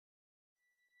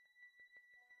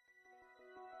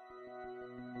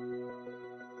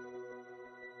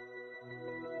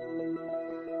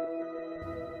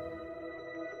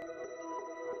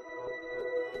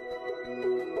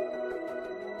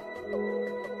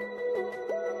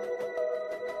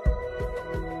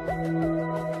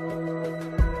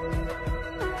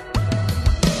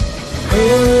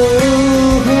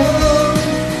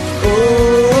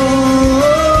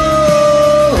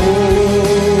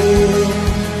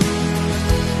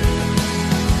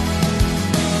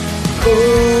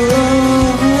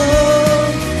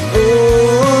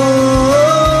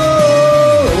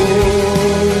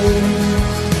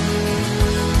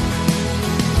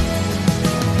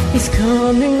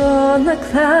on the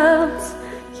clouds,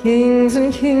 kings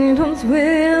and kingdoms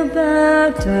will bow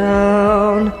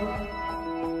down,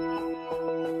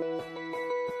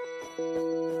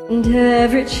 and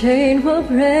every chain will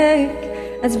break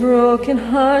as broken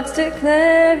hearts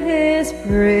declare His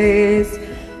praise.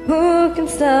 Who can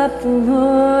stop the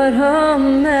Lord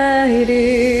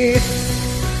Almighty?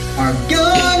 Our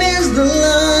God is the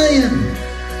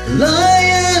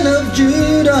Lion of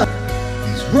Judah.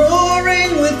 He's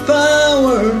roaring with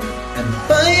power and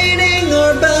fighting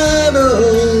our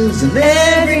battles, and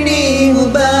every knee will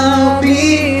bow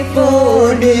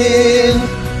before Him.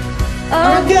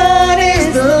 Our God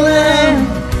is the Lamb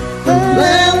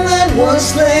that was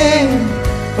slain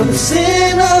for the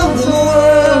sin of the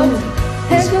world.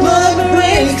 His blood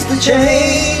breaks the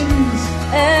chains.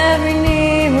 Every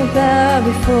knee will bow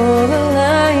before the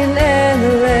Lion and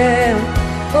the Lamb.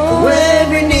 Oh,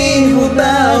 every knee will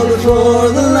bow before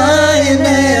the Lion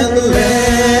and the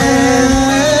Lamb.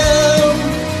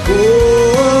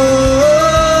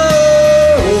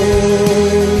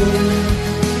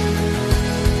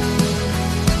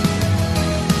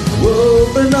 Oh,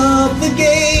 open up the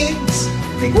gates,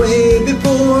 make way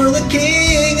before the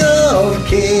King of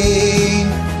Kings.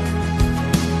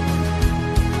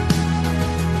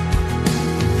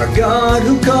 Our God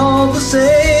who called the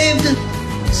saved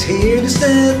is here to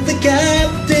set the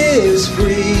captives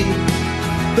free.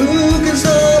 Who can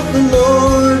stop the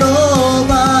Lord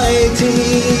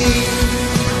Almighty?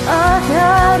 Our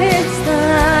God is the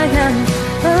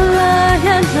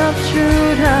Lion of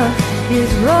Judah.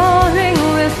 He's roaring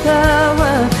with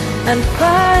power and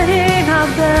fighting our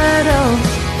battles.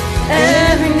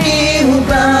 Every knee will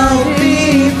bow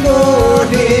before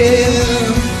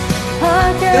Him.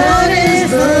 Our God is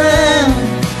the Lamb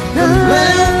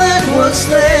that was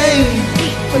slain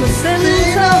for the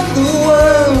sins of the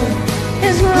world.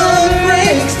 His Blood blood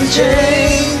breaks the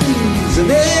chains,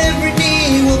 and every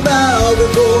knee will bow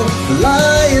before the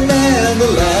Lion and the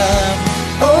Lamb.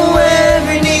 Oh,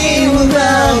 every knee will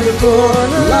bow before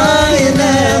the Lion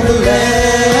and the Lamb.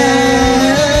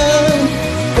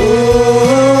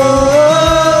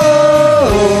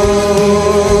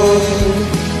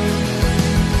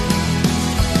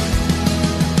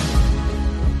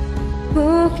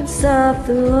 Who can stop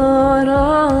the Lord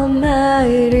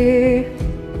Almighty?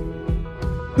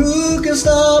 Who can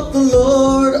stop the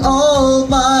Lord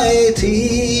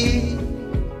Almighty?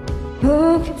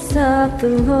 Who can stop the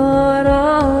Lord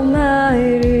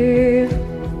Almighty?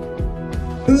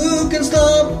 Who can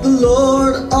stop the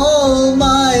Lord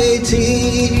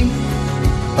Almighty?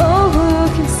 Oh, who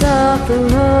can stop the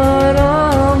Lord